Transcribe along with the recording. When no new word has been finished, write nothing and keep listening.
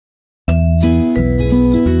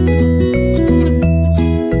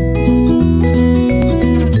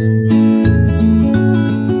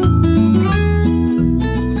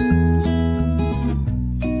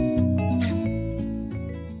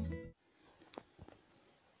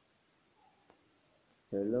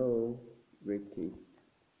Hello, great kids.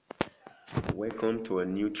 Welcome to a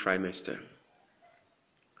new trimester.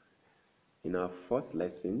 In our first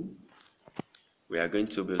lesson, we are going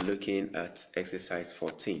to be looking at exercise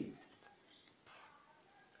 14.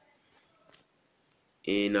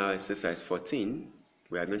 In our exercise 14,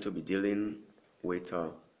 we are going to be dealing with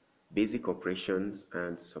basic operations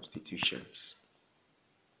and substitutions.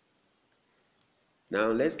 Now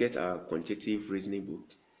let's get our quantitative reasoning book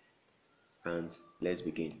and let's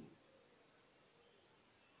begin.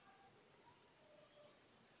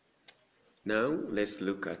 Now let's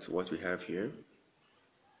look at what we have here.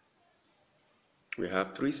 We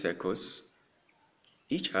have 3 circles,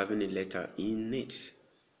 each having a letter in it.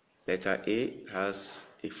 Letter A has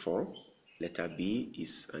a 4, letter B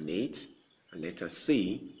is an 8, and letter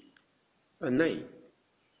C a 9.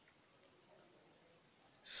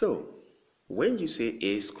 So, when you say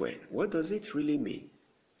A squared, what does it really mean?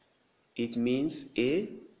 It means A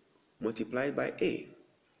multiplied by A.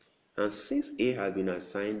 And since A has been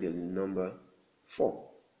assigned the number 4,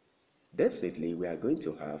 definitely we are going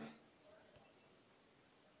to have,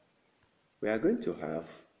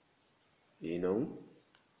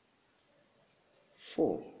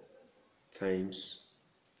 4 times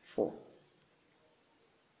 4.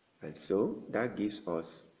 And so that gives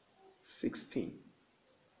us 16.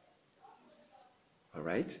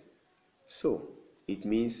 Alright? So it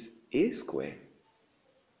means A squared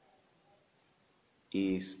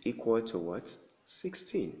is equal to what?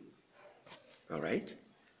 16. Alright?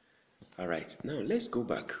 Alright, now let's go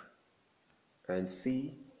back and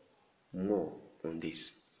see more on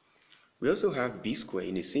this. We also have B squared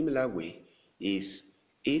in a similar way is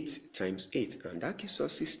 8 times 8, and that gives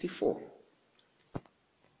us 64.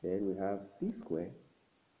 Then we have C squared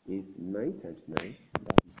is 9 times 9,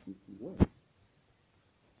 that is 51.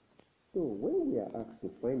 So when we are asked to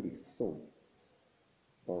find the sum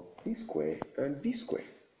of C squared and B squared,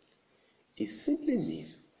 it simply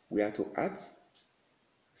means we are to add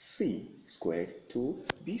C squared to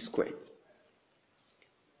B squared.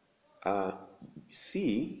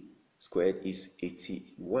 C squared is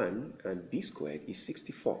 81 and B squared is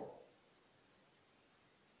 64.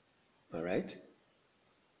 Alright?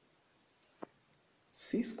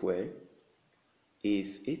 C squared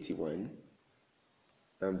is 81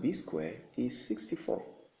 and B squared is 64.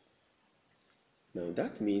 Now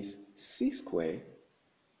that means C squared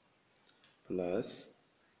plus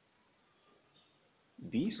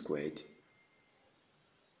B squared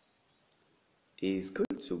is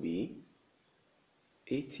going to be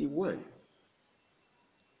 81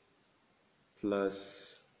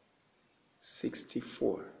 plus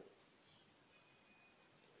 64.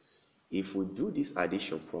 If we do this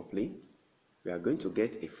addition properly, we are going to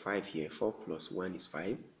get a 5 here. 4 plus 1 is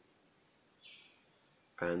 5.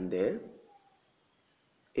 And then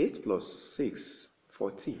 8 plus 6,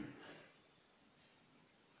 14.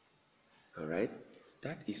 Alright,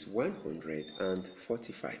 that is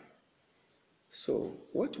 145. So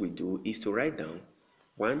what we do is to write down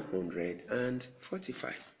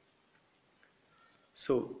 145.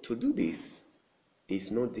 So to do this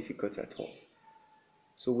is not difficult at all.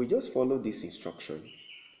 So we just follow this instruction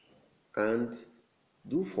and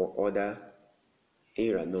do for order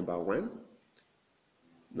area number 1,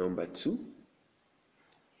 number 2,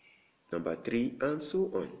 number 3, and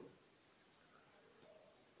so on.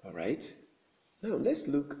 Alright, now let's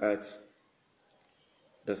look at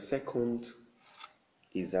the second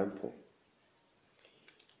example.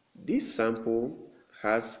 This sample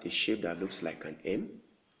has a shape that looks like an M.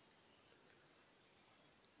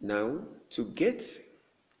 Now, to get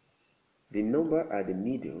the number at the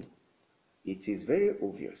middle, it is very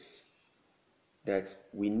obvious that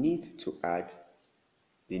we need to add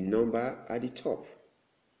the number at the top.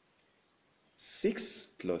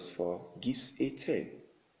 6 plus 4 gives a 10.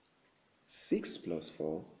 6 plus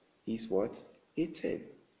 4 is what? A 10.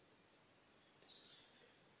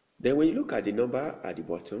 Then when you look at the number at the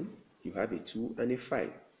bottom, you have a 2 and a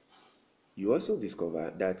 5. You also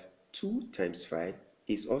discover that 2 times 5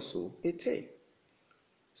 is also a 10.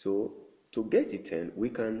 So to get a 10, we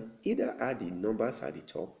can either add the numbers at the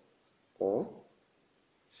top or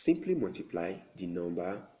simply multiply the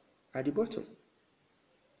number at the bottom.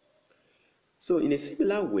 So in a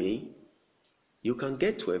similar way, you can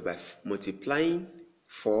get 12 by multiplying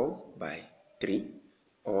 4 by 3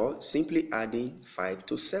 or simply adding 5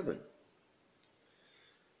 to 7.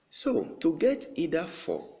 So to get either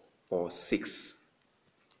 4 or 6,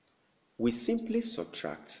 we simply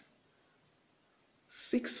subtract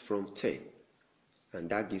 6 from 10, and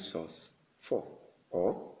that gives us 4,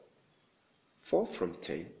 or 4 from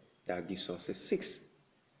 10, that gives us a 6.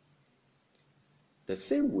 The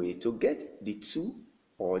same way, to get the 2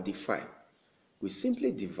 or the 5, we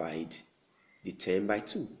simply divide the 10 by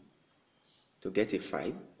 2 to get a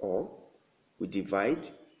 5, or we divide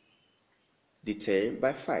the 10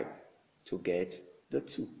 by 5 to get the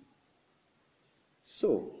 2.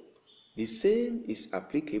 So the same is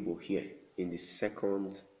applicable here in the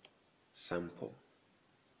second sample.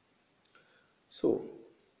 So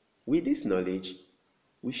with this knowledge,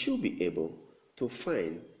 we should be able to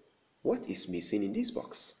find what is missing in this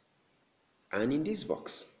box and in this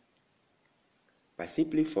box by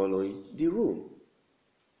simply following the rule.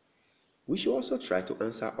 We should also try to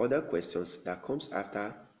answer other questions that comes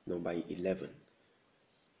after number 11.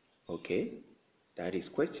 Okay, that is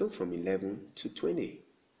question from 11 to 20.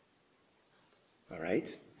 All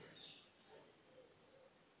right.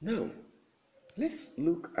 Now, let's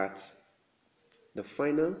look at the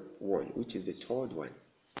final one, which is the third one.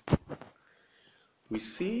 We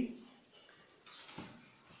see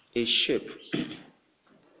a shape.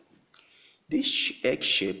 This egg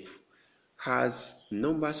shape has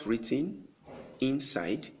numbers written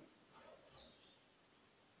inside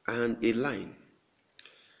and a line.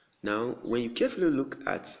 Now, when you carefully look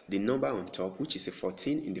at the number on top, which is a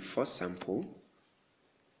 14 in the first sample,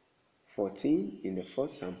 14 in the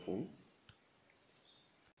first sample,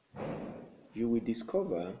 you will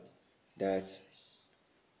discover that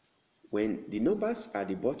when the numbers at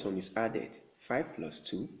the bottom is added, 5 plus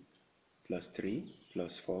 2 plus 3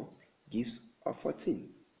 plus 4 gives a 14.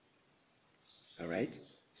 All right?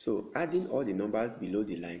 So adding all the numbers below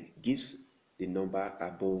the line gives the number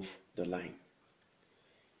above the line.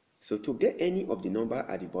 So to get any of the number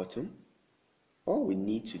at the bottom, all we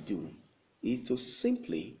need to do is to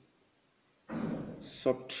simply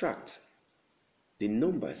subtract the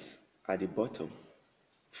numbers at the bottom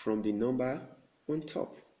from the number on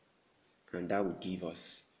top, and that will give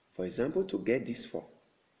us, for example, to get this 4,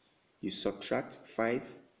 you subtract 5,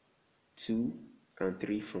 2, and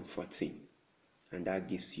 3 from 14, and that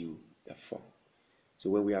gives you the 4. So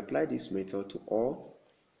when we apply this method to all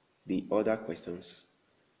the other questions,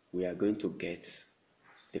 we are going to get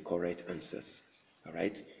the correct answers. All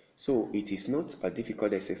right, so it is not a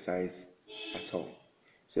difficult exercise at all.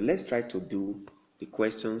 So let's try to do the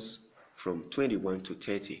questions from 21 to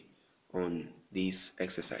 30 on this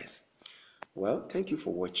exercise. Well, thank you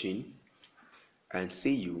for watching, and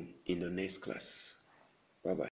see you in the next class. Bye-bye.